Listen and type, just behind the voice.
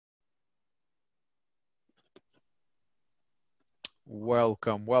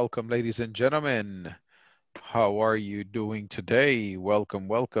Welcome, welcome, ladies and gentlemen. How are you doing today? Welcome,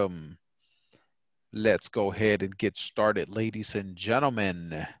 welcome. Let's go ahead and get started, ladies and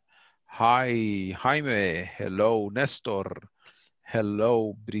gentlemen. Hi, Jaime. Hello, Nestor.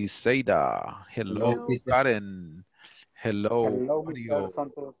 Hello, Briseida. Hello, Hello, teacher. Karen. Hello, Hello, Mr. Mario.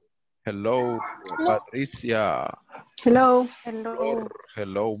 Santos. Hello, Patricia. Hello. Flor. Hello,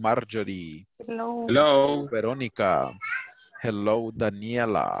 Hello, Marjorie. hello, Hello, Hello. Veronica. Hello,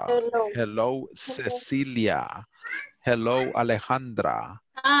 Daniela. hello. Hello, Cecilia. Hello, Alejandra.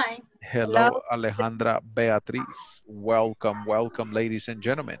 Hi. Hello, Alejandra Beatriz. Welcome, welcome, ladies and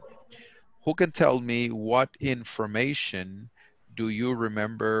gentlemen. Who can tell me what information do you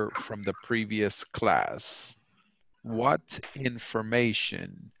remember from the previous class? What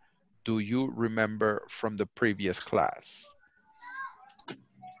information do you remember from the previous class?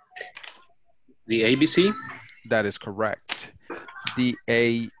 The ABC. That is correct. The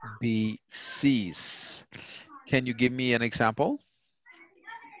ABCs. Can you give me an example?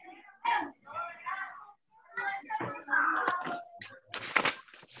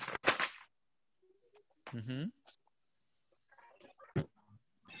 Mhm.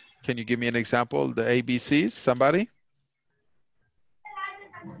 Can you give me an example? The ABCs, somebody?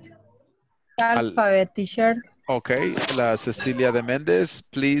 Alphabet, teacher. Okay, la Cecilia de Mendez,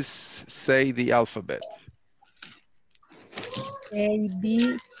 please say the alphabet. A,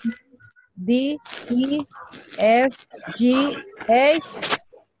 B, C, D, E, F, G, H,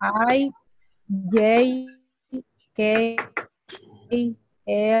 I, J, K,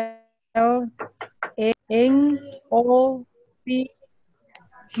 L, N, O, P,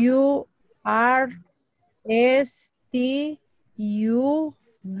 Q, R, S, T, U,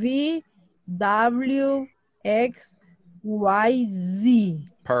 V, W, X, Y, Z.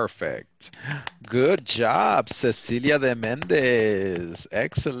 Perfect. Good job, Cecilia de Mendez.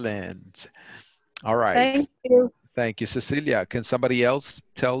 Excellent. All right. Thank you. Thank you, Cecilia. Can somebody else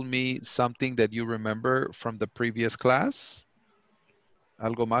tell me something that you remember from the previous class?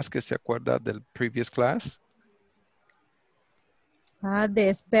 ¿Algo más que se acuerda del previous class?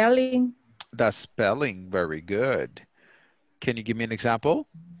 The spelling. The spelling, very good. Can you give me an example?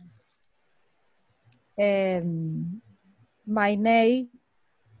 My name,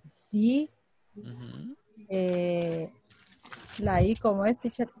 sí. Mhm. La I, ¿cómo es,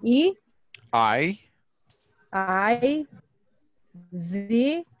 teacher? I,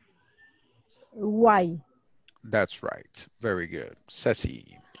 Z, Y. That's right. Very good.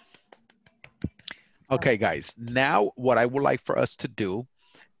 Ceci. Okay, guys. Now, what I would like for us to do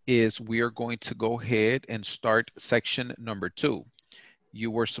is we are going to go ahead and start section number 2.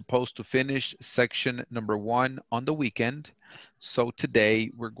 You were supposed to finish section number 1 on the weekend. So today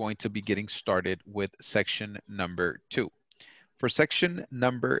we're going to be getting started with section number 2. For section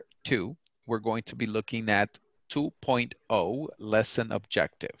number 2, we're going to be looking at 2.0 lesson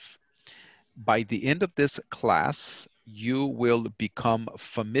objective. By the end of this class, you will become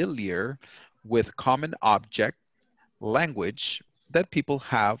familiar with common object language that people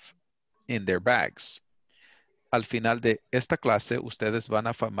have in their bags. Al final de esta clase, ustedes van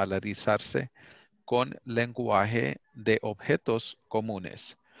a familiarizarse con lenguaje de objetos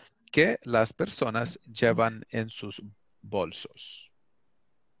comunes que las personas llevan en sus bolsos.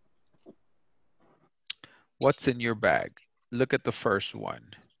 What's in your bag? Look at the first one.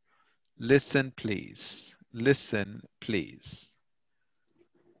 Listen, please. Listen, please.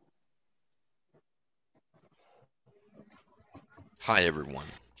 Hi everyone.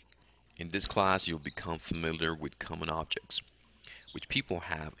 In this class you'll become familiar with common objects which people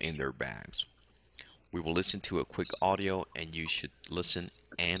have in their bags. We will listen to a quick audio and you should listen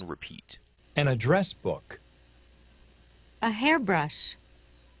and repeat. An address book, A hairbrush.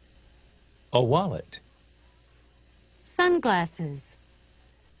 a wallet, Sunglasses.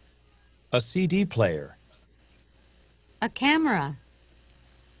 a CD player, A camera.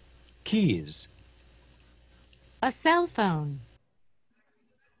 keys, A cell phone.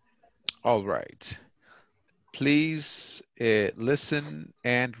 All right. Please listen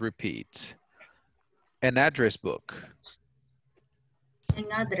and repeat. An address book.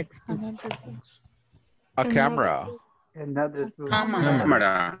 Another. A camera. Another two.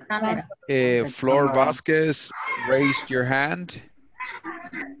 Cámara. Flor Vasquez, raised your hand.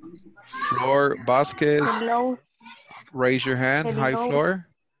 Flor Vasquez, Hello, raise your hand. Hi, Hello. Flor.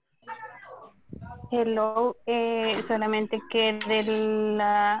 hello. Solamente que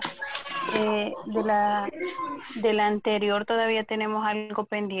de la anterior todavía tenemos algo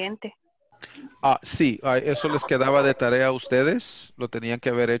pendiente. Sí, eso les quedaba de tarea a ustedes. Lo tenían que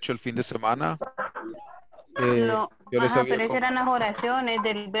haber hecho el fin de semana. Eh, yo les había... Pero esas eran las oraciones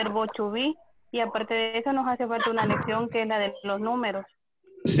del verbo to be y aparte de eso nos hace falta una lección que es la de los números.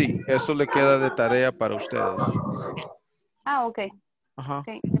 Sí, eso le queda de tarea para ustedes. Ah, ok. Ajá. Ok,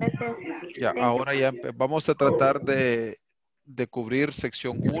 gracias. Ya, Thank you. ahora ya vamos a tratar de cubrir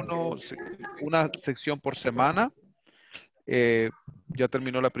sección 1, una sección por semana. Ya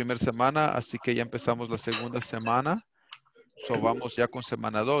terminó la primera semana, así que ya empezamos la segunda semana. So vamos ya con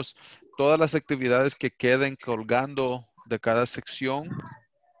semana 2. Todas las actividades que queden colgando de cada sección,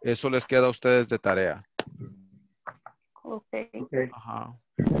 eso les queda a ustedes de tarea. Ok. Ajá.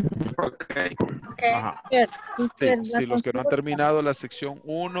 Okay. Ajá. Teacher, Sí, la si los que no han consulta. terminado la sección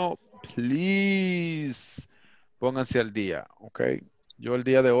 1, please, pónganse al día, ¿ok? Yo el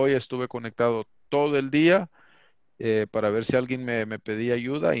día de hoy estuve conectado todo el día para ver si alguien me pedía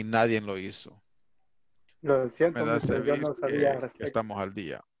ayuda y nadie lo hizo. Lo Me siento, da a mister, yo saber no sabía al que respecto. estamos al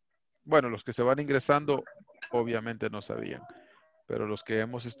día. Bueno, los que se van ingresando obviamente no sabían, pero los que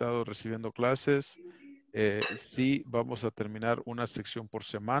hemos estado recibiendo clases, sí vamos a terminar una sección por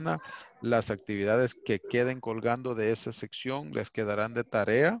semana. Las actividades que queden colgando de esa sección les quedarán de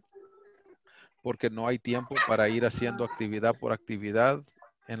tarea porque no hay tiempo para ir haciendo actividad por actividad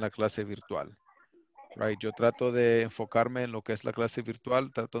en la clase virtual. Right. Yo trato de enfocarme en lo que es la clase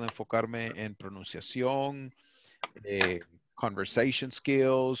virtual, trato de enfocarme en pronunciación, conversation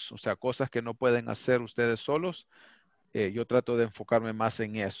skills, o sea, cosas que no pueden hacer ustedes solos. Yo trato de enfocarme más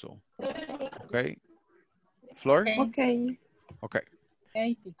en eso. ¿Ok? Flor? Okay. Ok.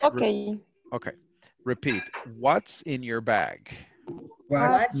 Okay, teacher. Okay. Okay. Repeat. What's in your bag?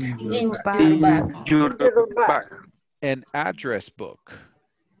 What's In in your In bag. your bag. An address book.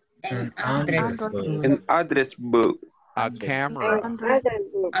 An address book. An address book. A camera.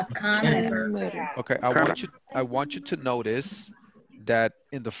 A camera. Okay. I want you to notice that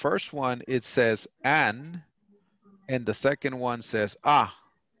in the first one it says an, and the second one says ah.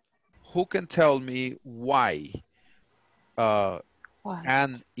 Who can tell me why? What?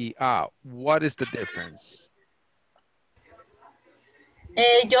 An y a. What is the difference?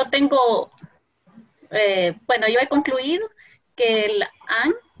 Yo tengo, bueno, yo he concluido que el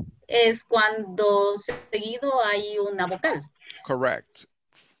an es cuando seguido hay una vocal. Correct.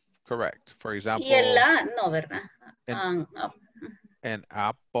 Correct. For Y el example, la, no, ¿verdad? an, an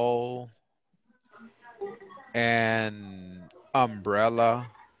apple, an umbrella.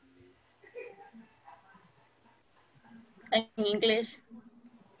 En English.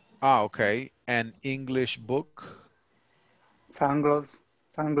 Ah, okay. An English book. Sanglos,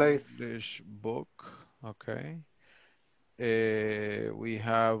 sangles. English book. Okay. We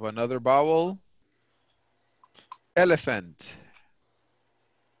have another vowel. Elephant.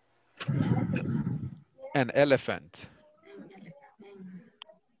 An elephant.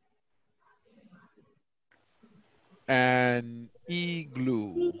 An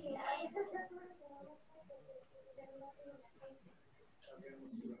igloo.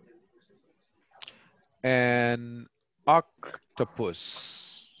 An octopus.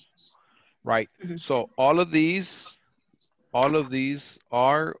 Right. So all of these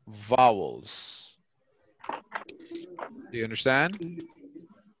are vowels. Do you understand?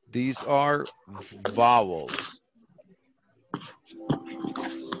 These are vowels.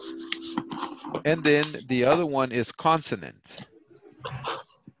 And then the other one is consonant.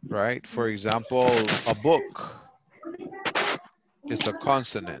 Right? For example, a book is a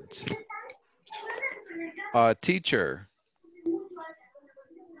consonant. A teacher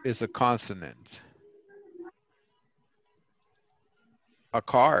is a consonant. A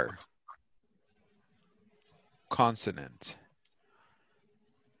car, consonant.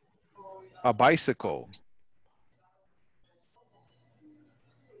 A bicycle,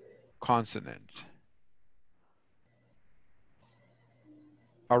 consonant.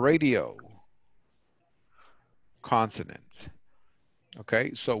 A radio, consonant.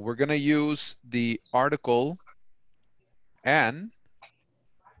 Okay, so we're going to use the article an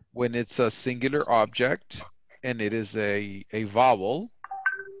when it's a singular object and it is a vowel.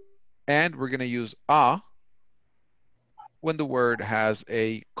 And we're going to use a when the word has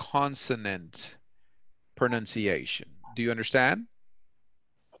a consonant pronunciation. Do you understand?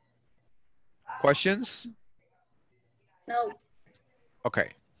 Questions? No,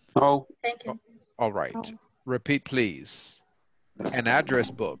 Okay. No. thank you. All right. Repeat, please. An address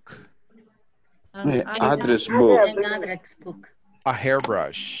book. Address book. An address book. A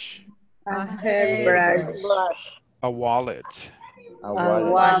hairbrush. A Hairbrush. A wallet. A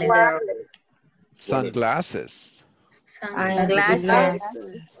wallet. Sunglasses. Sunglasses.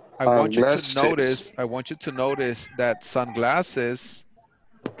 I want you to Glasses. notice that sunglasses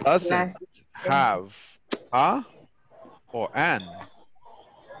doesn't have A or an,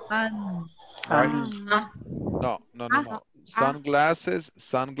 An. right? Ah, No. Sunglasses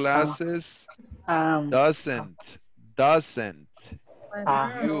Um, doesn't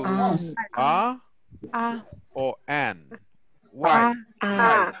ah, use a A. or an. A. Why?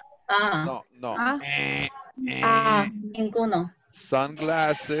 Why? ah, No. Ah. ninguno.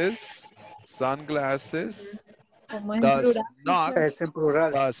 Sunglasses Como es en does plural, not teacher. es en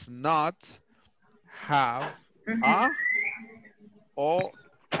plural. have Ujú. a or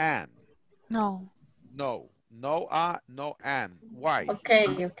an. No. No a, no an. Why?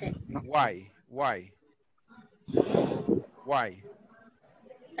 Okay, okay. Why?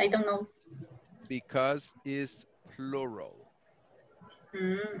 I don't know. Because it's plural.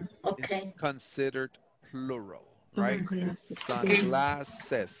 It's Okay. considered plural, right? Sunglasses.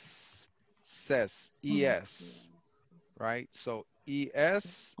 Sunglasses, says, es, right? So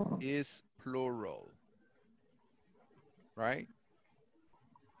es is plural, right?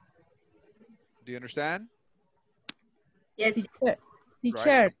 Do you understand? Yes.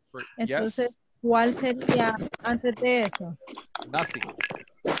 Teacher, Right? entonces, Yes? ¿cuál sería antes de eso?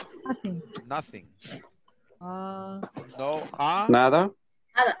 Nothing. Ah, No a Nada.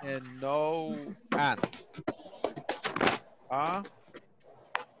 Nada. and no an. A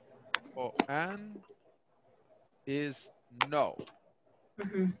or an is no.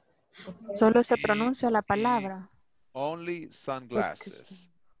 Ujú. Solo se pronuncia la palabra. Only sunglasses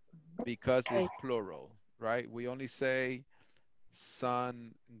because it's plural, right? We only say sunglasses.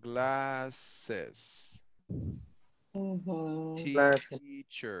 Glasses.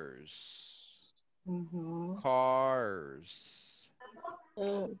 Teachers. Cars.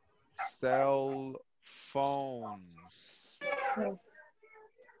 Cell phones.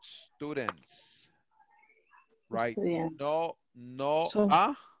 Students. Right? No Son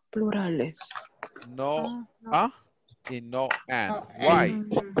a, plurales. no No. a, and no and. No, Why?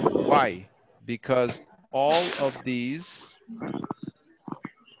 and- Why? Because all of these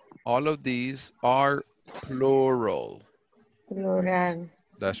are plural. Plural.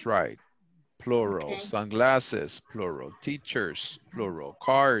 That's right. Plural. Okay. Sunglasses, plural. Teachers, plural.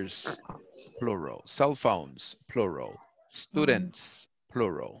 Cars, plural. Cell phones, plural. Students,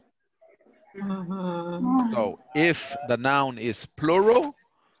 plural. So if the noun is plural,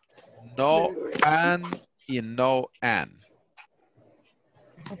 no an and no an.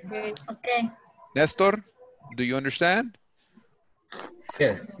 ok. Okay. Nestor, do you understand?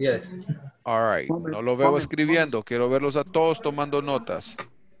 Yes. All right. Moment, No lo veo moment. escribiendo. Quiero verlos a todos tomando notas.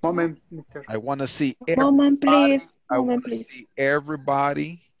 Moment, Mr. I want to see Moment, everybody. please. I want Moment, to please. see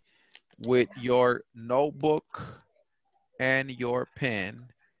everybody with your notebook and your pen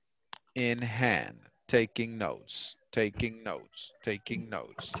in hand, taking notes. Students,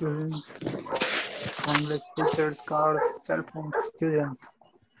 English teachers, cars, cell phones, students.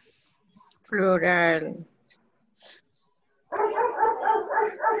 Plural.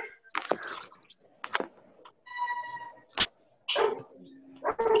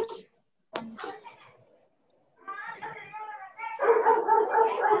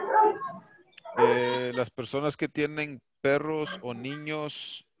 Las personas que tienen perros o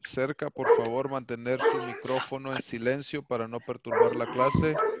niños cerca, por favor, mantener su micrófono en silencio para no perturbar la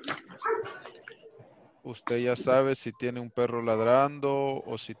clase. Usted ya sabe si tiene un perro ladrando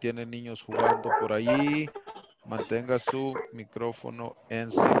o si tiene niños jugando por allí. Mantenga su micrófono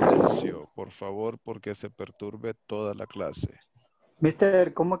en silencio, por favor, porque se perturbe toda la clase.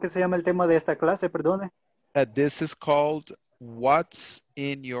 Mister, ¿cómo que se llama el tema de esta clase? Perdone. This is called What's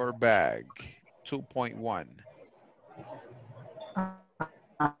in Your Bag 2.1.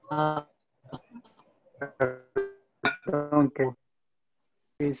 Perdón, que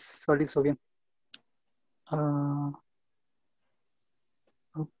visualizo bien.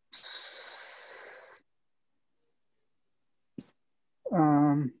 Oops.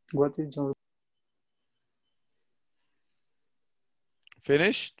 What is your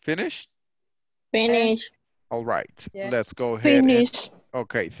Finished? Finish. All right, Yeah. let's go ahead. Finish.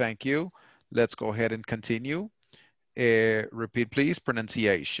 Okay, thank you. Let's go ahead and continue. Repeat, please,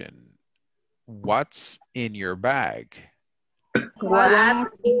 pronunciation. What's in your bag? What's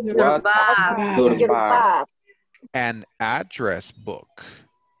in your bag? Your bag. An address book.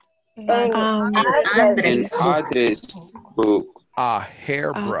 Address. Address book. A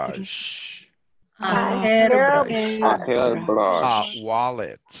hairbrush. Hairbrush. A hairbrush. A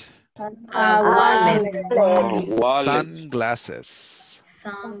wallet. Wallet. A wallet. Sunglasses.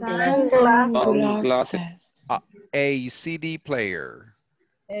 Sunglasses. A CD player.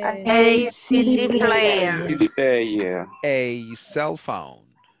 A CD player. CD player. A cell phone.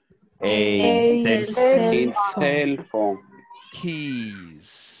 A cell cell phone. Keys.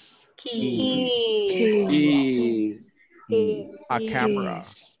 Keys. Keys. A camera.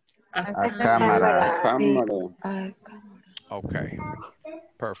 A camera. Camera. Okay,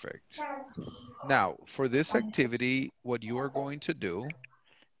 perfect. Now, for this activity, what you are going to do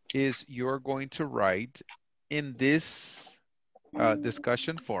is you're going to write in this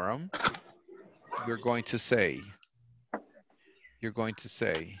discussion forum, you're going to say,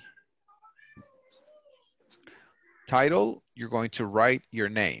 title, you're going to write your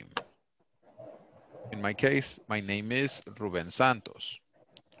name. In my case, my name is Ruben Santos.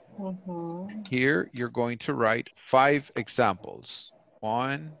 Here, you're going to write 5 examples.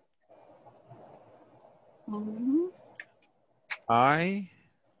 1, I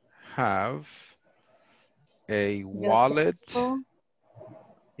have a wallet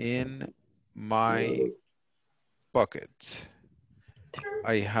in my pocket.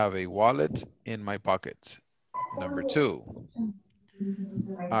 I have a wallet in my pocket. Number 2,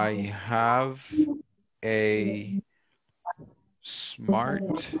 I have a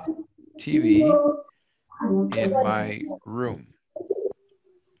smart TV in my room.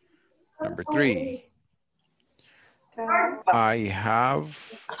 Number 3, I have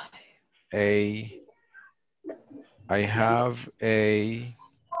a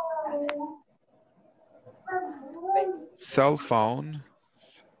cell phone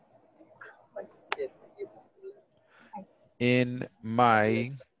in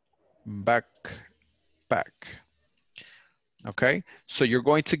my backpack. Okay, so you're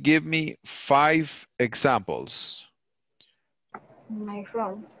going to give me 5 examples.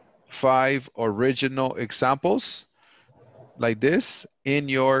 5 original examples like this in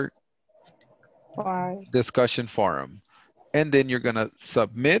your discussion forum. And then you're going to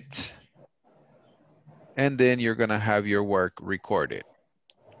submit, and then you're going to have your work recorded.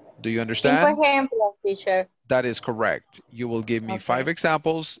 Do you understand? 5 ejemplos, teacher. That is correct. You will give me 5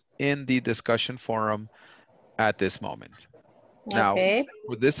 examples in the discussion forum at this moment. Now,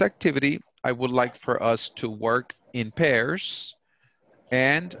 for this activity, I would like for us to work in pairs,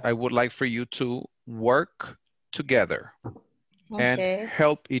 and I would like for you to work together and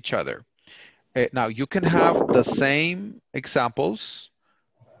help each other. Now, you can have the same examples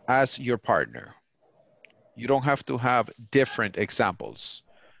as your partner. You don't have to have different examples.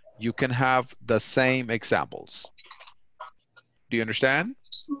 You can have the same examples. Do you understand?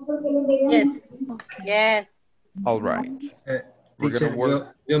 Yes. Yes. All right. We're Teacher, gonna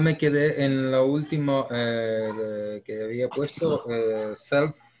work. yo me quedé en la última que había puesto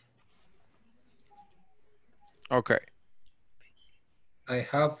self. Okay. I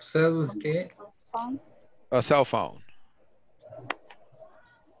have self, ¿qué? A cell phone.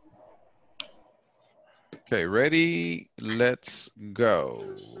 Okay, ready? Let's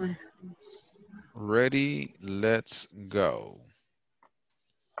go. Ready? Let's go.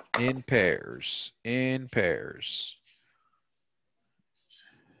 In pairs. In pairs.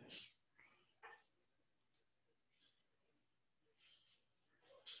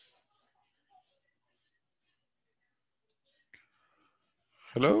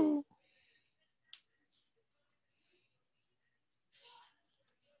 Hello?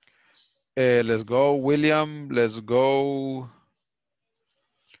 Let's go, William. Let's go,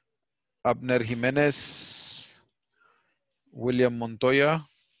 Abner Jimenez. William Montoya.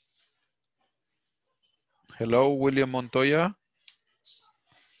 Hello, William Montoya.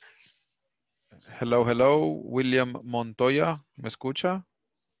 Hello, hello, William Montoya. ¿Me escucha?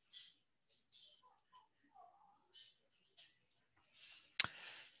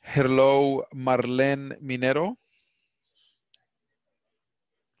 Hello, Marlene Minero.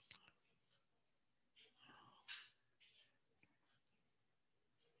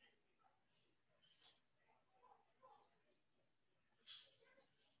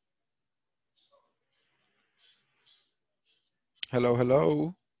 Hello,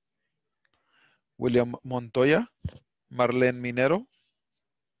 hello. William Montoya. Marlene Minero.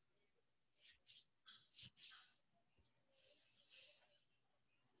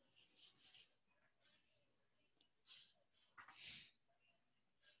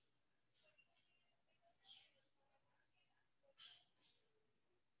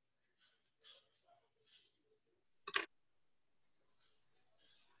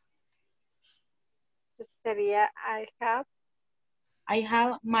 Sería I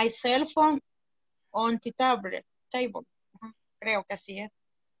have my cell phone on the table. Creo que así es.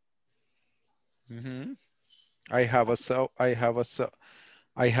 I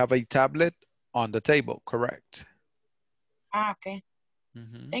have a tablet on the table, correct. Okay.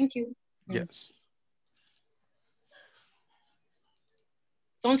 Thank you. Yes.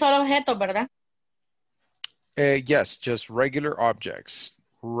 Son solo objetos, ¿verdad? Yes, just regular objects.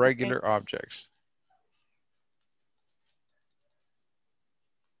 Okay. Regular objects.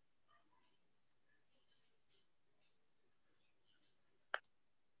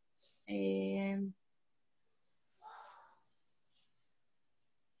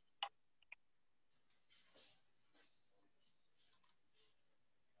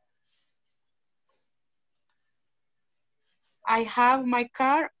 I have my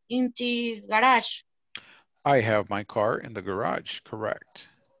car in the garage. I have my car in the garage, correct.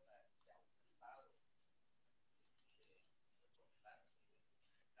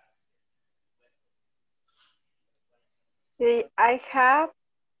 I have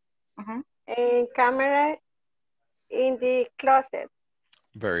Uh-huh. a camera in the closet.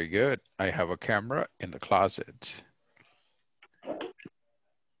 Very good. I have a camera in the closet.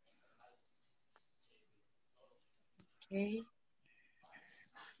 Okay.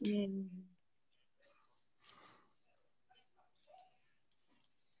 Mm.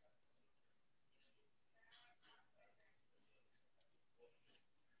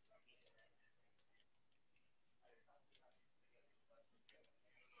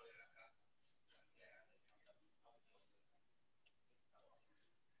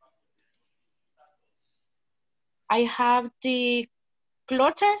 I have the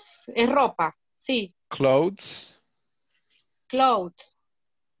clothes, ropa, sí, Clothes, clothes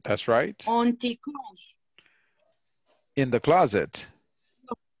that's right. on the couch. In the closet.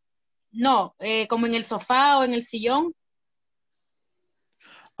 No, como en el sofá o en el sillón.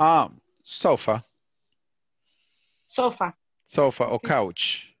 Sofa. Sofa. Sofa or Okay.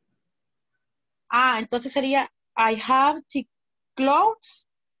 couch. Ah, entonces sería I have the clothes.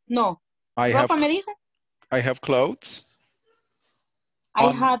 No. Ropa me dijo. I have clothes I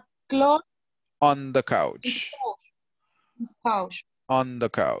have clothes on the on the couch. couch. On the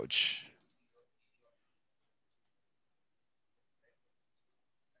couch.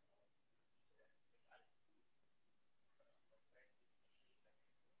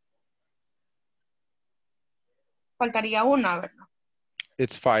 Faltaría una, ¿verdad?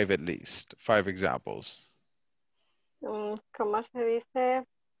 It's 5 at least. 5 examples. ¿Cómo se dice?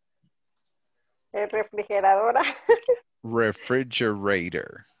 Refrigeradora.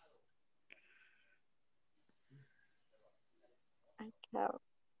 Refrigerator. No.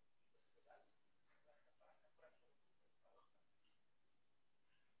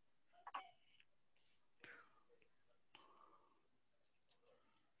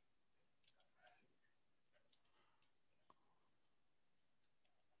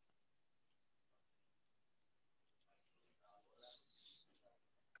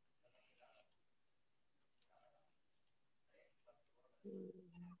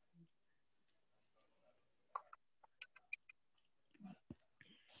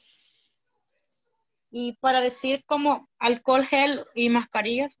 Y para decir como alcohol, gel y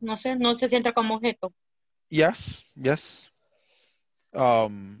mascarillas, no sé, no se sienta como objeto. Yes, yes.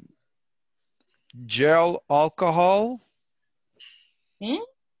 Gel alcohol. ¿Eh?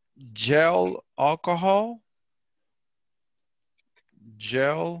 Gel alcohol.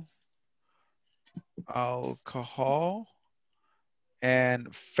 Gel alcohol. And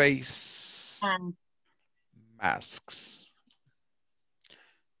face masks.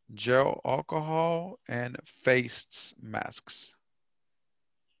 Gel alcohol and face masks.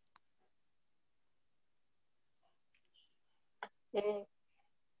 Pero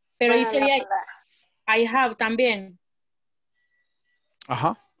ahí Bueno, sería I have también.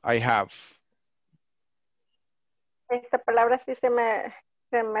 Ajá, I have. esta palabra sí se me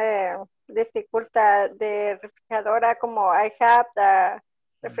dificulta de refrigeradora como I have the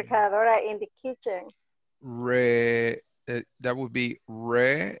refrigeradora in the kitchen. That would be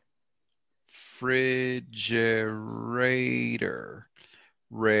refrigerator.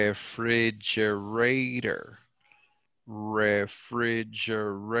 Refrigerator.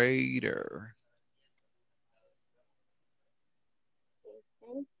 Refrigerator.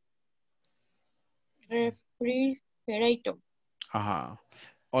 Refrigerator. Uh-huh.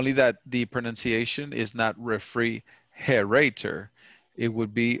 Only that the pronunciation is not refrigerator. It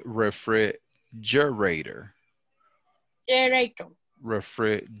would be refrigerator. Generator.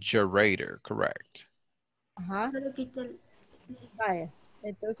 Refrigerator, correct. Ajá. Vaya.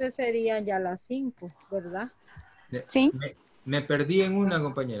 Entonces serían ya las 5, ¿verdad? Sí. Me perdí en una,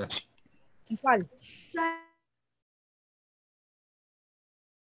 compañera. ¿En cuál?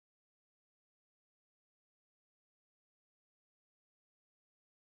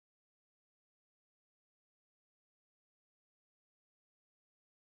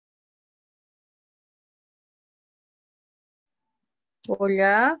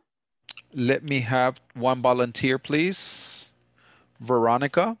 Hola. Let me have one volunteer, please.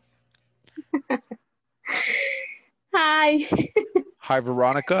 Veronica. Hi. Hi,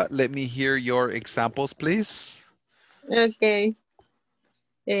 Veronica. Let me hear your examples, please. Okay.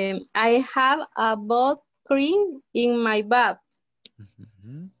 I have a bot cream in my bath.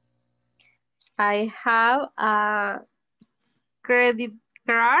 Mhm. I have a credit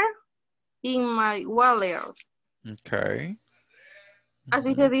card in my wallet. Okay.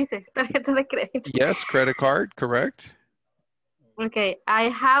 Así se dice, tarjeta de crédito. Yes, credit card, correct. Okay, I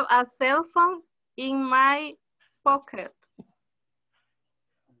have a cell phone in my pocket.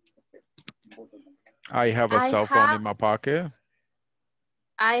 I have a cell phone in my pocket.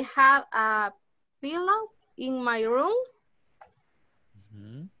 I have a pillow in my room.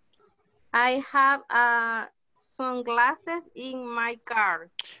 Mhm. I have sunglasses in my car.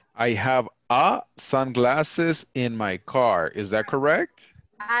 I have a sunglasses in my car. Is that correct?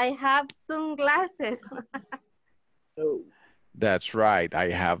 I have sunglasses. That's right. I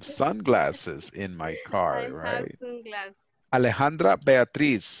have sunglasses in my car, I have right? sunglasses. Alejandra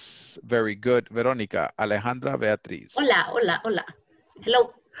Beatriz. Very good. Veronica. Alejandra Beatriz. Hola, hola, hola.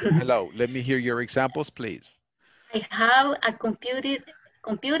 Hello. Hello. Let me hear your examples, please. I have a computer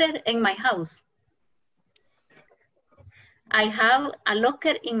in my house. I have a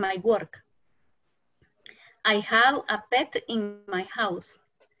locker in my work. I have a pet in my house.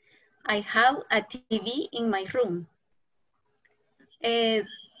 I have a TV in my room.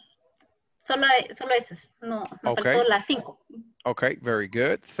 Solo esas. No, me Okay. faltó las 5. Okay. Very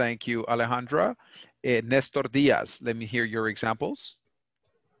good. Thank you, Alejandra. Nestor Diaz. Let me hear your examples.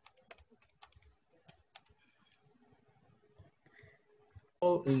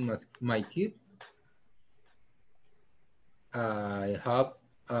 In my kit, I have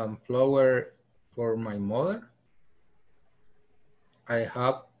flower for my mother. I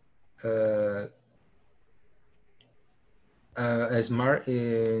have a smart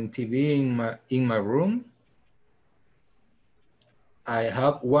TV in my room. I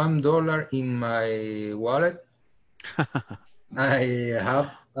have $1 in my wallet. I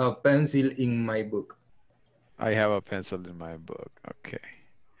have a pencil in my book. I have a pencil in my book. Okay.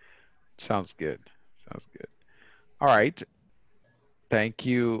 Sounds good. Sounds good. All right. Thank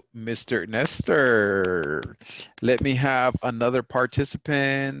you, Mr. Nestor. Let me have another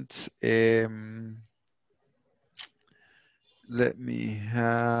participant. Let me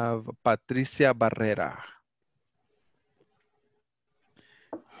have Patricia Barrera.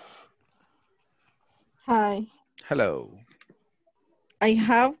 Hi. Hello. I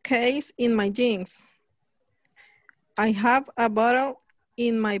have case in my jeans. I have a bottle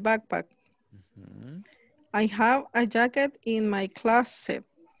in my backpack. Mhm. I have a jacket in my closet.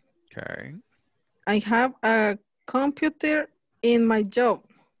 Okay. I have a computer in my job.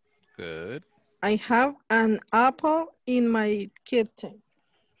 Good. I have an apple in my kitchen.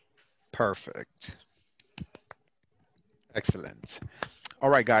 Perfect. Excellent. All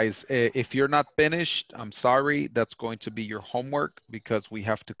right, guys, if you're not finished, I'm sorry. That's going to be your homework because we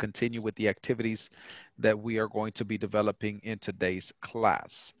have to continue with the activities that we are going to be developing in today's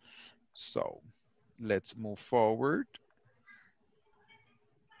class. So let's move forward.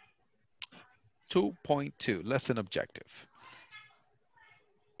 2.2, lesson objective.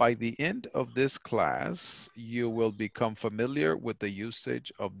 By the end of this class, you will become familiar with the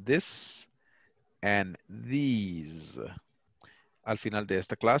usage of this and these. Al final de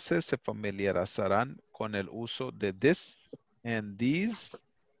esta clase se familiarizarán con el uso de this and these,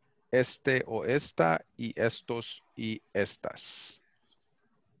 este o esta y estos y estas.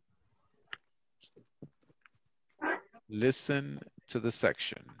 Listen to the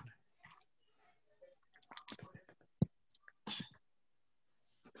section.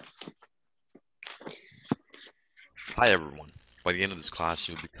 Hi everyone. By the end of this class,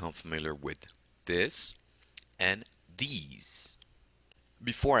 you'll become familiar with this and these.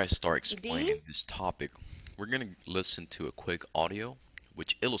 Before I start explaining this topic, we're going to listen to a quick audio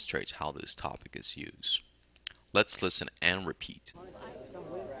which illustrates how this topic is used. Let's listen and repeat.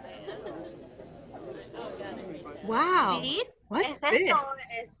 Wow. ¿This? What's ¿Es esto this? o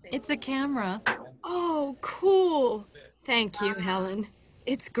este? It's a camera. Oh, cool. Thank you, Helen.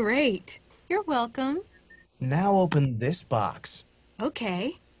 It's great. You're welcome. Now open this box.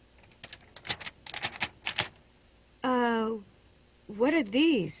 Okay. What are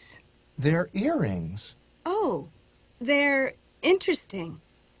these? They're earrings. Oh, they're interesting.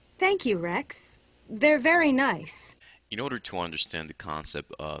 Thank you, Rex. They're very nice. In order to understand the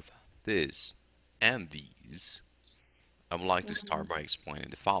concept of this and these, I would like to start by explaining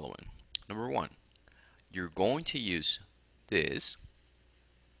the following. Number one, you're going to use this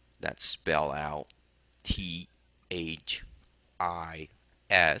That's spelled out T-H-I-S.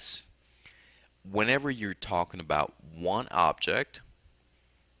 Whenever you're talking about one object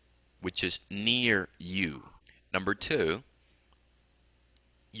which is near you. Number two,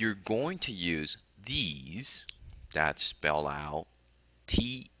 you're going to use these. That's spelled out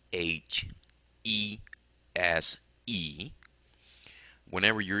T-H-E-S-E.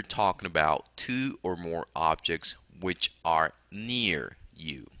 Whenever you're talking about two or more objects which are near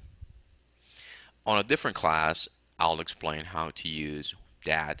you. On a different class, I'll explain how to use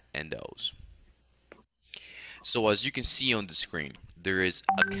that and those. So as you can see on the screen, there is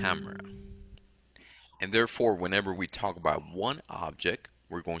a camera. And therefore, whenever we talk about one object,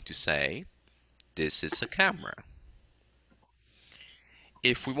 we're going to say, this is a camera.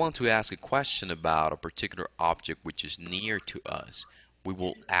 If we want to ask a question about a particular object which is near to us, we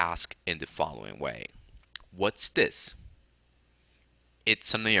will ask in the following way. What's this?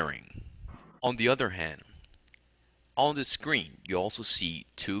 It's an earring. On the other hand, on the screen, you also see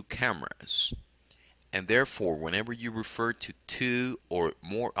two cameras. And therefore, whenever you refer to two or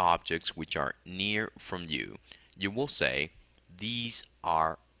more objects which are near from you, you will say, these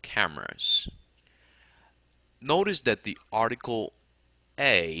are cameras. Notice that the article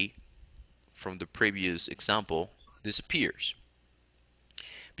a from the previous example disappears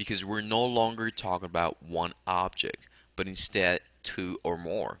because we're no longer talking about one object, but instead two or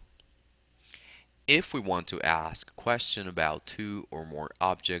more. If we want to ask a question about two or more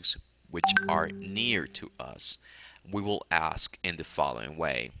objects which are near to us, we will ask in the following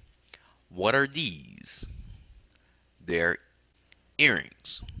way. What are these? They're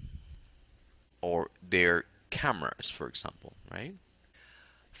earrings, or they're cameras, for example, right?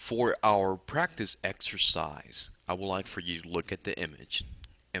 For our practice exercise, I would like for you to look at the image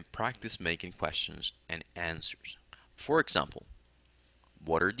and practice making questions and answers. For example,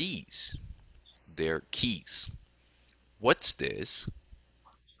 what are these? They're keys. What's this?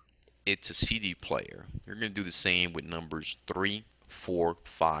 It's a CD player. You're going to do the same with numbers 3, 4,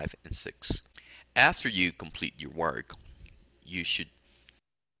 5, and 6. After you complete your work, you should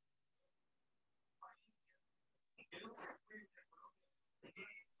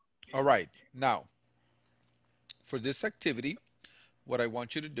All right. Now, for this activity, what I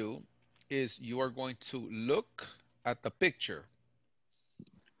want you to do is you are going to look at the picture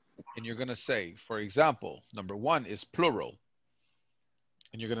and you're going to say, for example, number one is plural.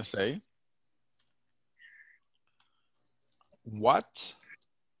 And you're going to say, what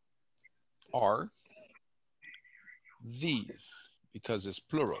are these? Because it's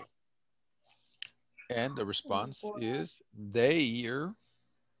plural. And the response is their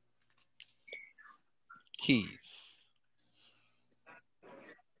keys.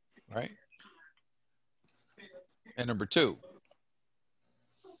 Right? And number two,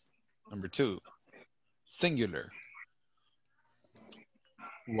 singular.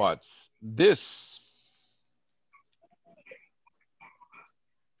 What's this?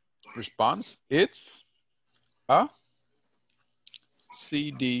 Response, it's a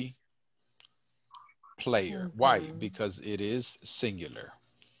CD player. Why? Because it is singular.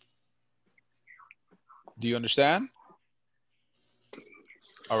 Do you understand?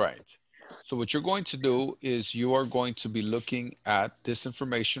 All right. So what you're going to do is you are going to be looking at this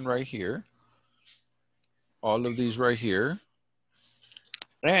information right here, all of these right here,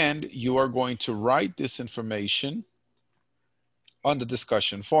 and you are going to write this information on the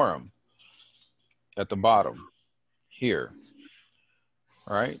discussion forum at the bottom here.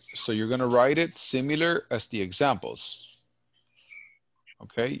 All right. So you're going to write it similar as the examples.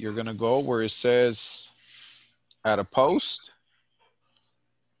 Okay. You're going to go where it says add a post,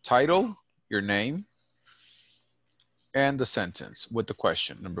 title, your name, and the sentence with the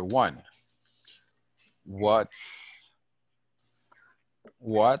question. Number one, what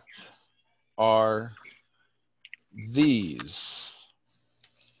are these?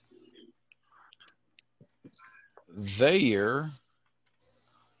 Their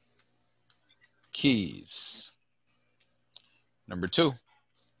keys. Number two,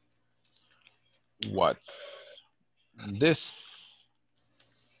 what's this?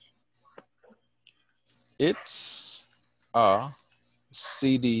 It's a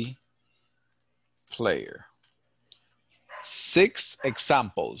CD player. 6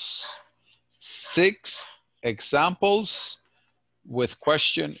 examples. 6 examples with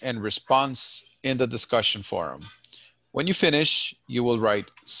question and response in the discussion forum. When you finish, you will write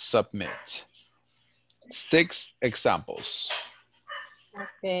submit. 6 examples.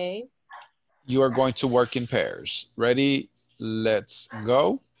 Okay. You are going to work in pairs. Ready? Let's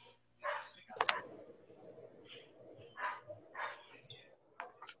go.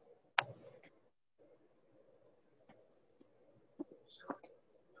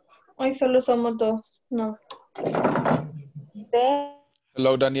 Hoy solo somos dos. No.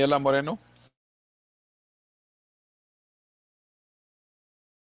 Hello, Daniela Moreno.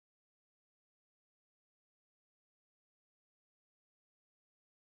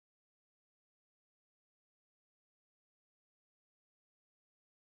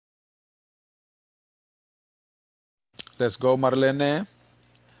 Let's go, Marlene.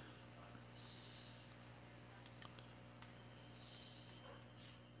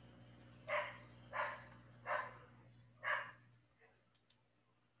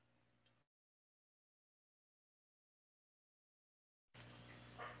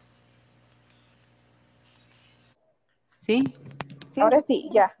 ¿Sí? ¿Sí? Ahora sí,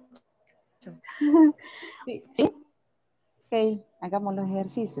 ya. Sí. ¿Sí? Ok, hagamos los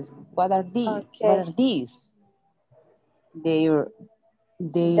ejercicios. What are these? Okay. What are these? Their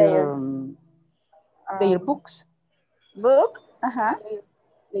Their books. book. Ajá.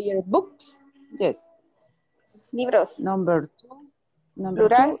 Their books. Yes. Libros. Number two. Number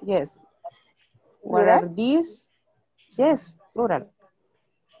Plural. two. Yes. What Plural. are these? Yes, plural.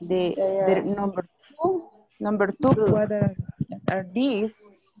 The number two. Number two. Books. What are these?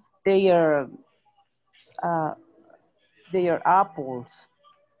 Their apples.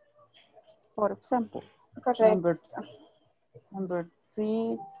 For example. Correcto. Number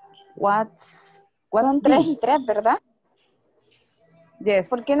three, Son tres y tres, ¿verdad? Yes.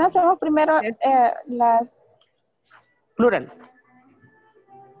 ¿Por qué no hacemos primero Yes. las... Plural.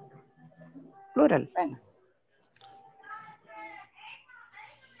 Plural. Bueno.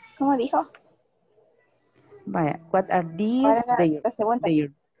 ¿Cómo dijo? Vaya. What are these? Ahora la segunda.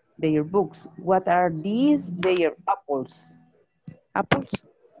 Their books. What are these? Their apples. Apples.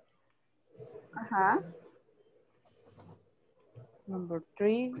 Ajá. Number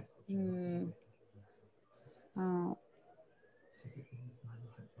three.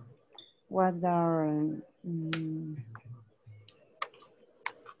 What are...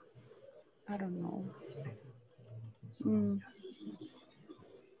 I don't know.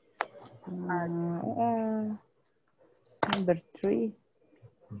 Number three.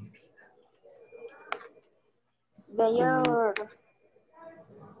 Their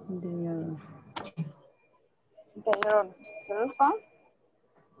cell phone.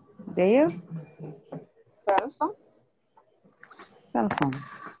 Their Cell phone. cell phone.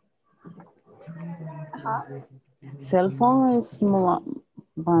 Ajá. Cell phone is more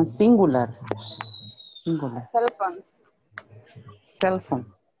singular. Singular. Cell phones. Cell phone.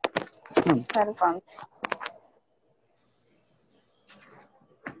 Cell phones.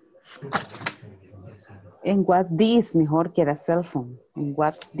 En what this mejor que era cell phone. En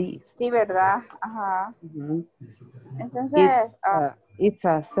what's this. Sí, ¿verdad? Ajá. Entonces... It's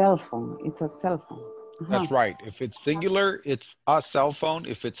a cell phone. It's a cell phone. That's right. If it's singular, it's a cell phone.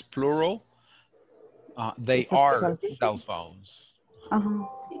 If it's plural, they are cell phones.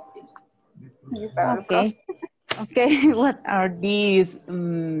 Okay. Okay. What are these?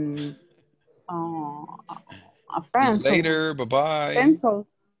 A pencil. Later. Bye-bye. Pencil.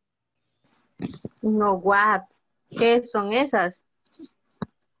 No, what? ¿Qué son esas?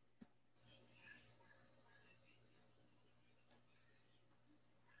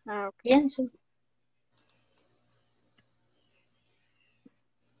 Pienso.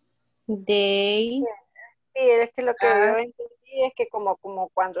 They. Sí, es que lo que yo entendí es que como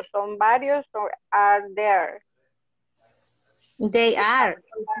cuando son varios, are there. They are.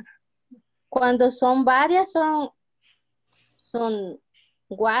 Cuando son varias son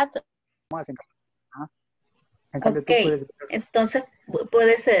what. Ok, entonces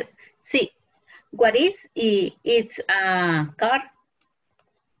puede ser, sí, what is y it's a car.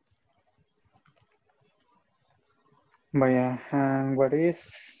 Vaya, what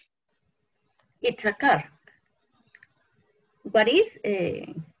is? It's a car. What is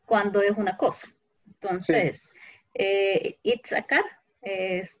cuando es una cosa. Entonces, it's a car,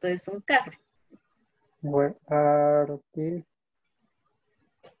 esto es un carro. Where are these?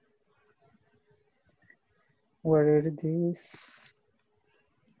 Where are these?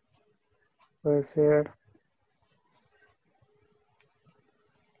 Puede ser.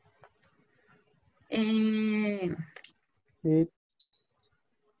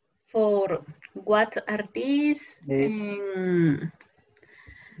 For what are these?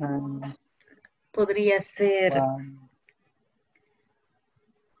 Podría ser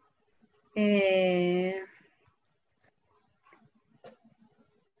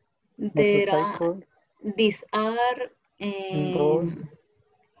these are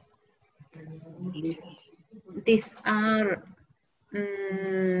these are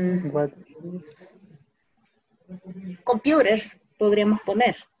what is? computers, podríamos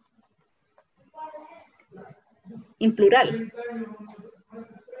poner. En plural.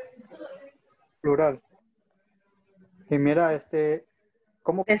 Plural. Y mira,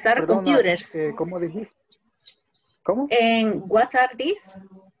 ¿cómo? These are Perdona, computers. ¿cómo dijiste? ¿Cómo? En what are these?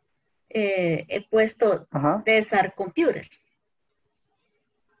 He puesto Ajá. these are computers.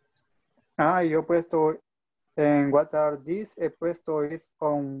 Ah, yo he puesto en what are these, he puesto it's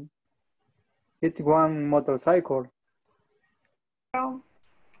one motorcycle.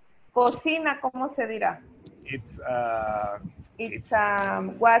 Cocina, ¿cómo se dirá?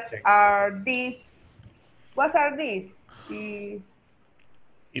 What are these? What are these?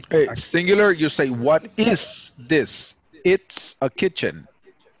 Singular, you say, what is this? It's a kitchen.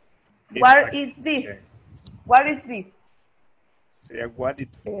 What is this? What is this?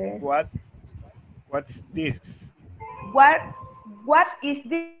 What's this? What is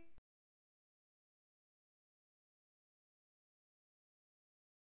this?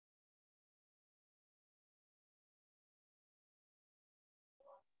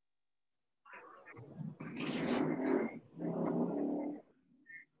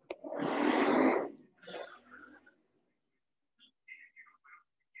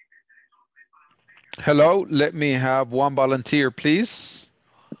 Hello, let me have one volunteer, please.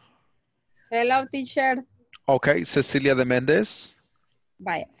 Hello, teacher. Okay, Cecilia de Mendez.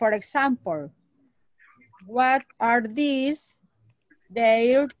 Bye. For example, what are these?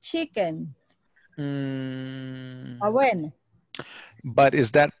 They're chicken. Bueno. But is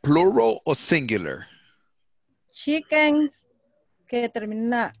that plural or singular? Chicken, que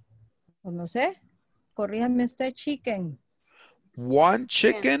termina, no sé, corríjame usted, chicken. One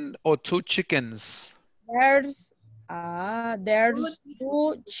chicken or two chickens? There's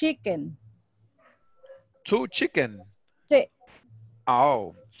two chicken. Two chicken. Sí.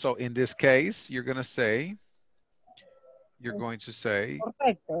 Oh, so in this case, you're going to say,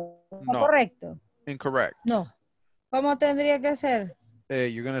 Correcto. no. Correcto. Incorrect. No. ¿Cómo tendría que ser?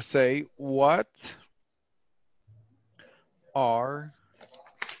 You're going to say, what are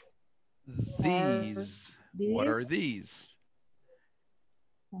these? What are these?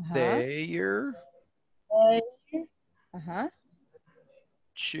 They're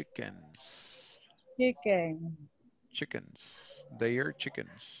chickens. Chickens. They are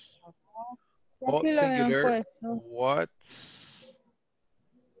chickens. Oh, singular. What's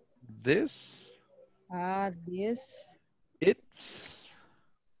this? This. It's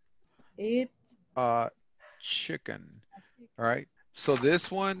a chicken. All right. So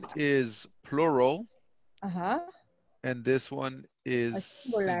this one is plural. And this one is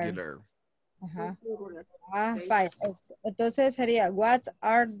singular. Vaya. Entonces sería, what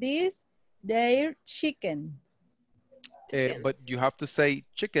are these? They're chicken. But you have to say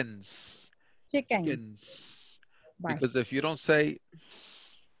chickens. Chickens. Because if you don't say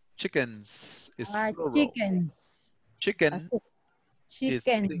chickens, it's plural. Chickens. Chicken is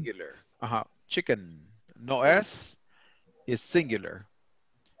singular. Chicken. No S is singular.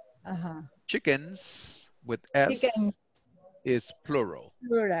 Chickens with S is plural.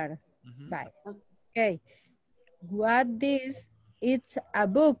 Plural. Right. Okay. What this? It's a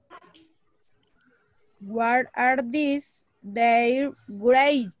book. What are these? They're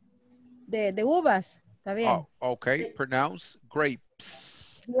grapes. De uvas. Está bien. Oh, okay. Pronounce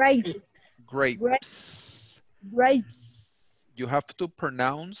grapes. Grapes. Grapes. Grapes. You have to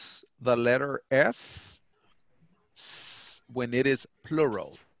pronounce the letter S when it is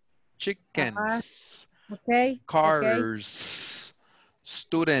plural. Chickens. Okay. Cars.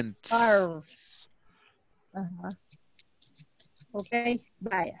 Students. Cars. Okay.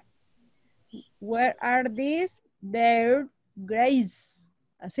 Vaya. Where are these? They're grapes.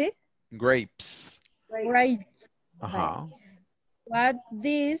 ¿Así? Grapes. Grapes. What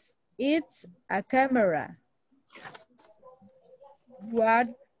this? It's a camera. What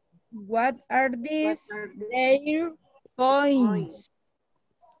are these? They're points.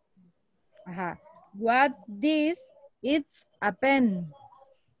 What this? It's a pen.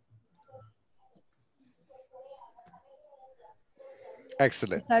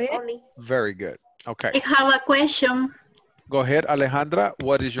 Excellent. Very good. Okay. I have a question. Go ahead, Alejandra.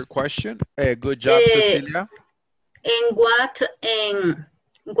 What is your question? Good job, Cecilia. What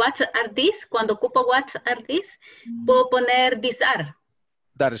are these? Cuando ocupo what are these, puedo poner these are.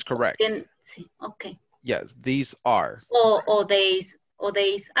 That is correct. Sí, okay. Yes, these are. Or these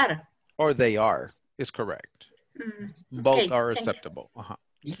are. Or they are is correct. Both are acceptable.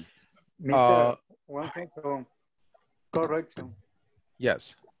 Mr. One thing to correction.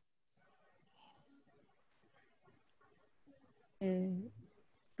 Yes. ¿Qué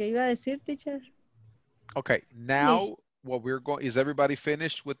iba a decir, teacher? Okay, now what we're going, is everybody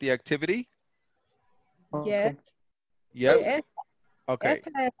finished with the activity? Yeah. Yes? Esta, Okay. esta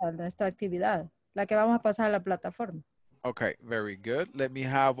es nuestra actividad, la que vamos a pasar a la plataforma. Okay, very good. Let me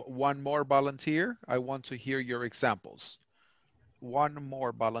have one more volunteer. I want to hear your examples. One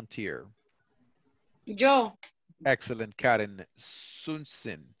more volunteer. Yo. Excellent, Karen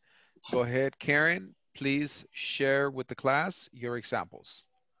Sunsin. Go ahead, Karen. Please share with the class your examples.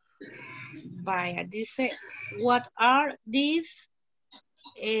 Vaya, dice, what are these?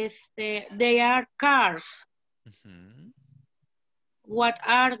 They are cars. What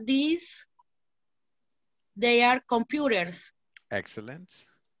are these? They are computers. Excellent.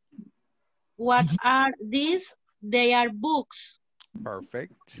 What are these? They are books.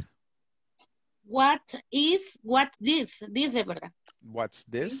 Perfect. What this? This de verdad. What's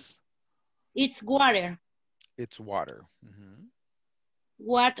this? It's water. It's water.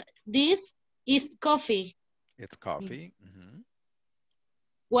 What this is coffee. It's coffee.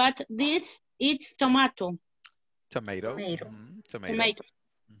 What this is tomato. Tomato. Tomato.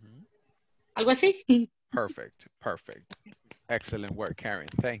 Algo así. Perfect. Perfect. Excellent work, Karen.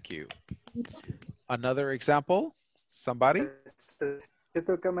 Thank you. Another example? Somebody?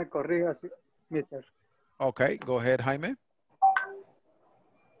 Necesito que me corrija, mister. Okay, go ahead, Jaime.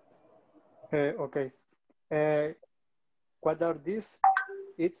 Okay. What are these?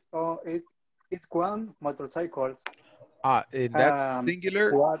 It's one motorcycles. In that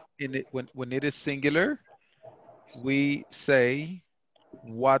singular, what? when it is singular, we say,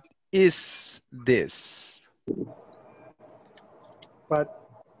 what is this?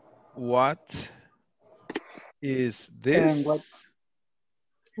 What is this?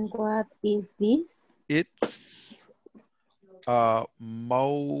 And what is this? It's a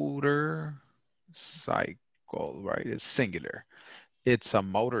motorcycle, right? It's singular. It's a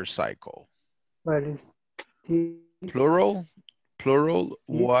motorcycle. What is this? Plural.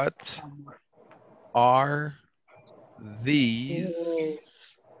 What are these?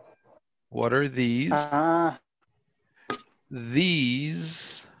 What are these?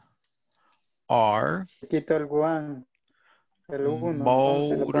 These are quito el one, el uno,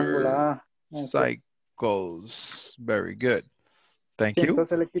 entonces le pongo la A. Motorcycles. Very good. Thank Sí, you.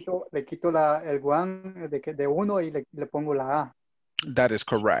 entonces le quito el one de uno y le pongo la A. That is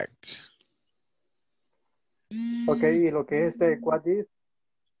correct. Ok, y lo que es de what is,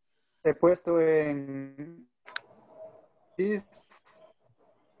 he puesto en this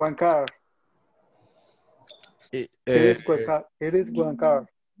one car. It is one car.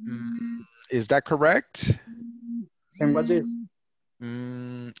 Is that correct? And what is?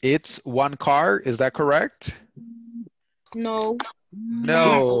 It's one car. Is that correct? No.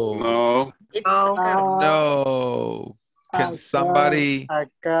 No. No. Can somebody? A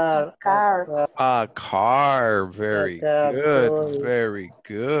car. A car. Very good. Sorry. Very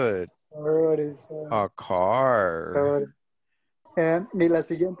good. Sorry. A car. Sorry. Y la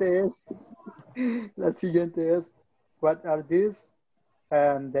siguiente es, what are these?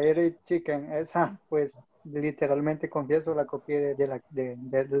 Dairy chicken. Esa, pues, literalmente confieso, la copié de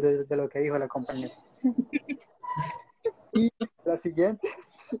lo que dijo la compañera. Y la siguiente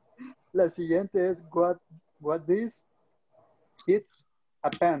es, what this? It's a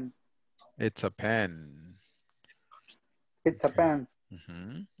pen. It's a pen. It's a pen.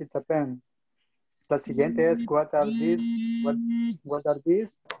 It's a pen. La siguiente es, what are these? What are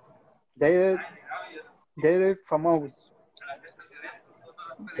these? They're famous.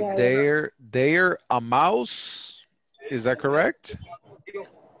 They're a mouse. Is that correct?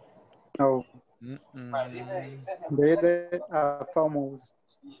 No. They're famous.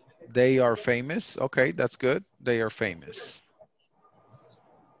 They are famous. Okay, that's good. They are famous.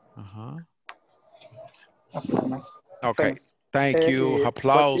 Okay. Famous. Thank you.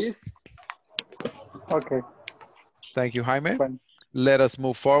 Applause. Okay. Thank you, Jaime. Bueno. Let us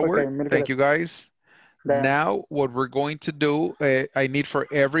move forward. Okay, thank you, guys. Now, what we're going to do, I need for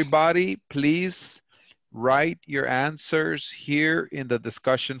everybody, please write your answers here in the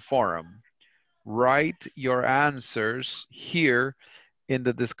discussion forum. Write your answers here in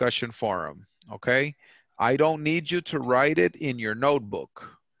the discussion forum, okay? I don't need you to write it in your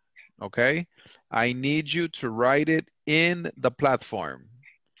notebook, okay? I need you to write it in the platform.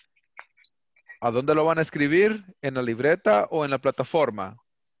 ¿A dónde lo van a escribir? ¿En la libreta o en la plataforma?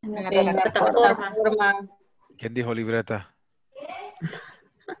 En la plataforma. ¿Quién dijo libreta?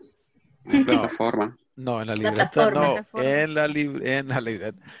 En la plataforma. No, en la libreta no. En la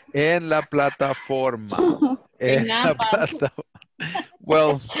libreta. En la plataforma. En la plataforma.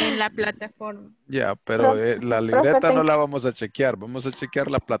 Well, en la plataforma. Ya, pero la libreta no la vamos a chequear. Vamos a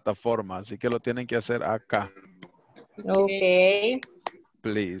chequear la plataforma. Así que lo tienen que hacer acá. Ok.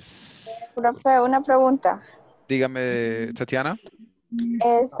 Please. Profe, una pregunta. Dígame, Tatiana.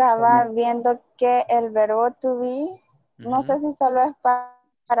 Estaba viendo que el verbo to be, no sé si solo es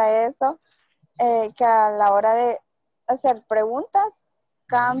para eso, que a la hora de hacer preguntas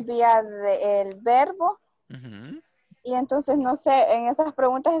cambia el verbo y entonces no sé, en esas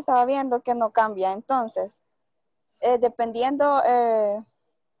preguntas estaba viendo que no cambia. Entonces, dependiendo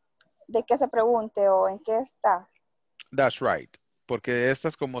de qué se pregunte o en qué está. That's right. Porque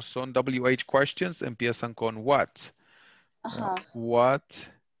estas como son WH questions empiezan con what. Ajá. What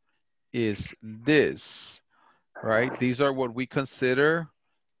is this? Right? These are what we consider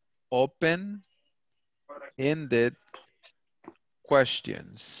open-ended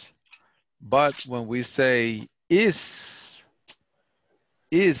questions. But when we say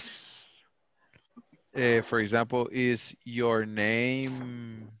for example, is your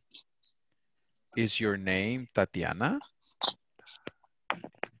name Tatiana?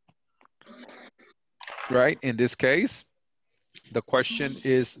 Right? In this case, the question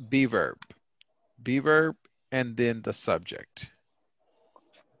is be verb. Be verb and then the subject.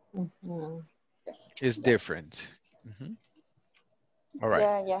 Is different. All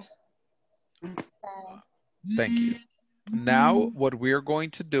right. Yeah. Thank you. Now, what we're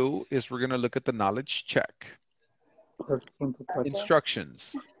going to do is we're going to look at the knowledge check.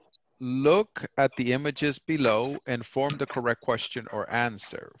 Instructions. Look at the images below and form the correct question or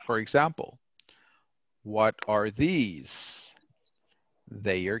answer. For example, what are these?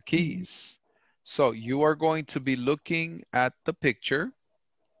 They are keys. So you are going to be looking at the picture,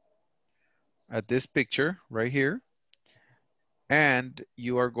 at this picture right here, and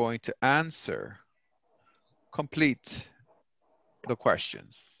you are going to answer, complete the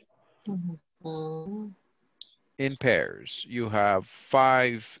questions. In pairs, you have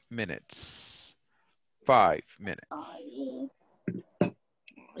 5 minutes. 5 minutes.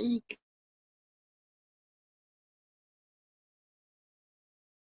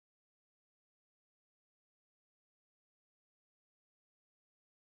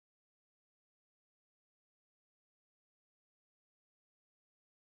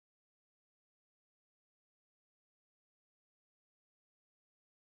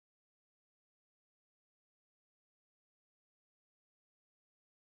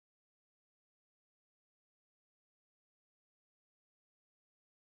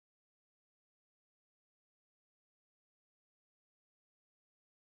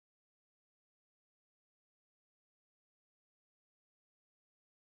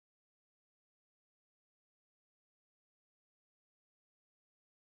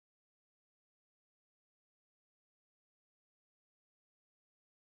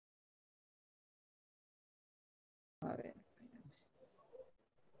 A ver.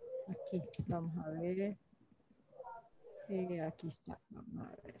 Aquí, vamos a ver. Aquí está, vamos a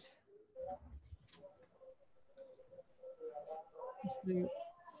ver.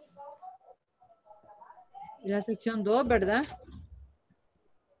 Y la sección 2, ¿verdad?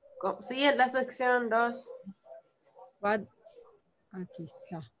 Sí, es la sección 2. Aquí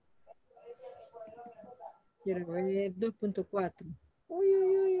está. Quiero ver 2.4.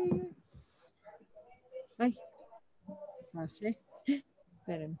 Uy. Ay, pasé.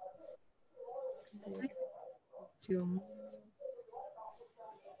 Espérenme. Sección.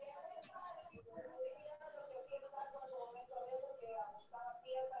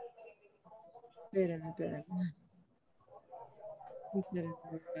 Espérenme.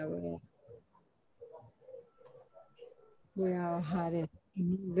 Voy a bajar esto.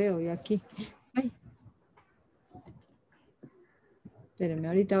 No veo yo aquí. Ay. Espérenme,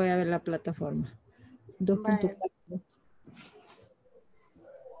 ahorita voy a ver la plataforma. 2.4.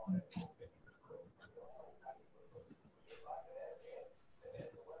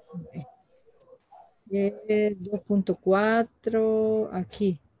 2.4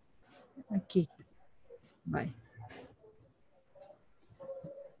 aquí. Vale.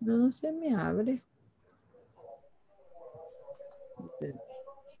 No se me abre.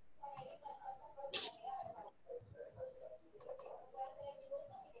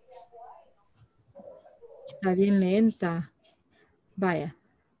 Está bien lenta. Vaya.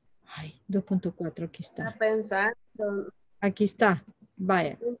 Ay, 2.4, aquí está. Está pensando. Aquí está.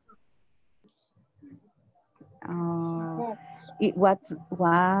 Vaya. What's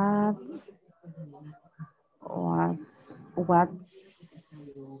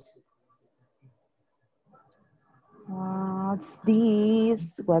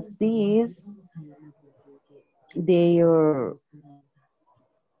this? What's this? Their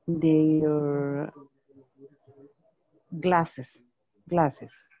glasses.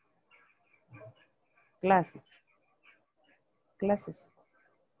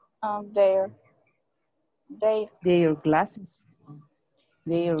 There. Their glasses.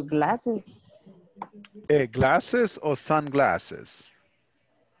 Their glasses. Glasses or sunglasses?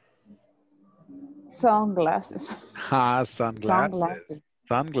 Sunglasses. Ah, sunglasses. Sunglasses.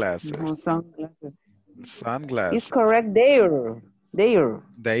 Sunglasses. No, sunglasses. It's Sunglasses. correct. Their.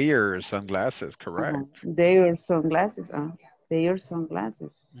 Their sunglasses, correct. Their sunglasses. Their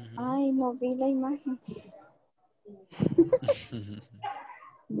sunglasses. Ay, no vi la imagen.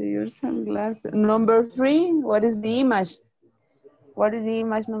 Their sunglasses. Number 3. What is the image? What is the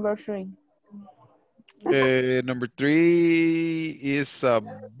image number 3? Number 3 is a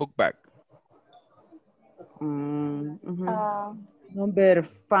book bag. Number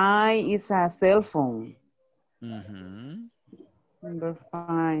 5 is a cell phone. Number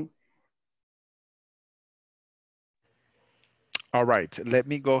 5. All right, let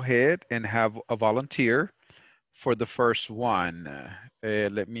me go ahead and have a volunteer for the first one.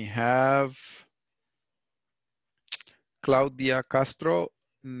 Let me have Claudia Castro,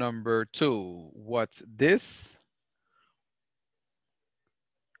 number 2. What's this?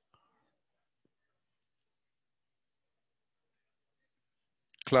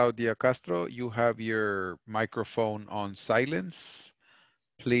 Claudia Castro, you have your microphone on silence.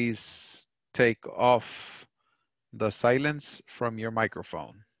 Please take off the silence from your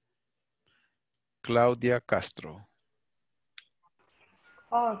microphone. Claudia Castro.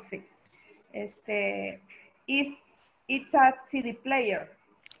 Oh, sí. It's a CD player.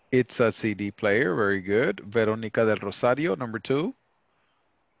 It's a CD player. Very good. Verónica del Rosario, number 2.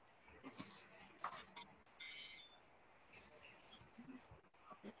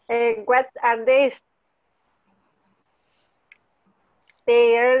 What are these?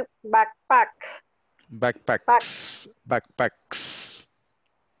 They're backpack. Backpacks. Backpacks.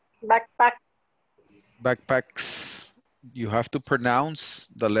 Backpack. Backpacks. You have to pronounce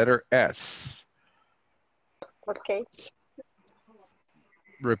the letter S. Okay.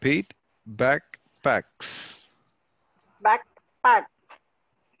 Repeat. Backpacks. Backpack.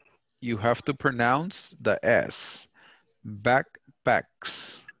 You have to pronounce the S.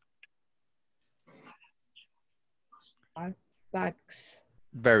 Backpacks. Backpacks.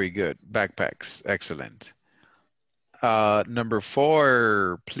 Very good. Backpacks. Excellent. Number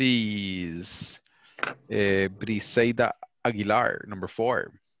 4, please. Briseida Aguilar, number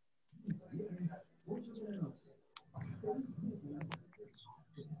 4.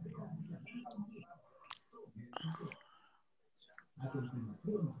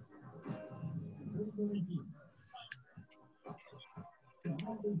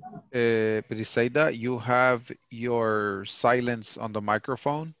 Briseida, you have your silence on the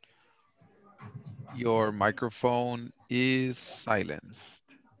microphone. Your microphone is silenced.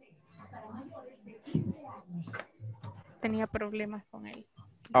 Tenía problemas con él.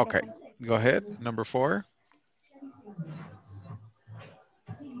 Okay, go ahead. Number 4.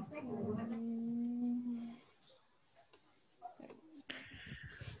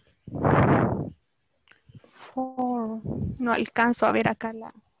 No alcanzo a ver acá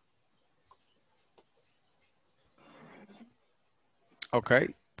la.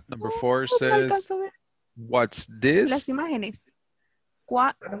 Okay, number 4 says, No what's this? Las imágenes.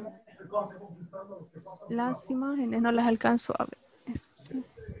 Las imágenes no las alcanzo a ver.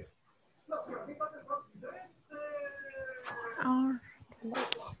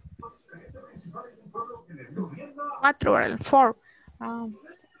 Four.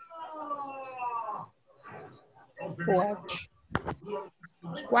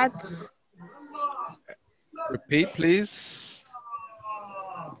 What? Repeat, please.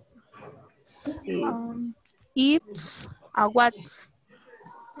 It's a what?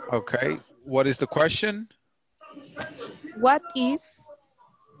 Okay, what is the question? What is?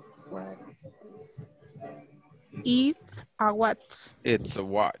 It's a what? It's a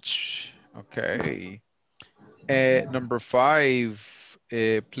watch. Okay. Number 5,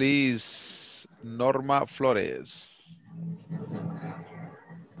 please, Norma Flores.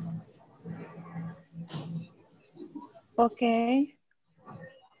 Okay.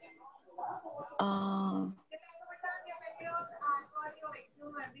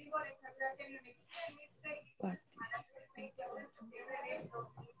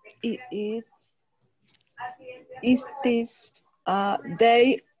 Is this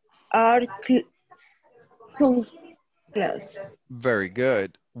they are class. Very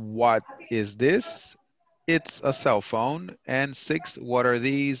good. What is this? It's a cell phone. And 6, what are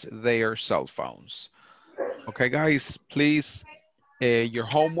these? They are cell phones. Okay, guys, please, your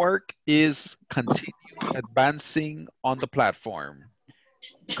homework is continue advancing on the platform.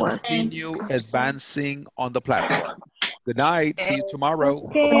 Continue advancing on the platform. Good night. See you tomorrow.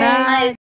 Good night.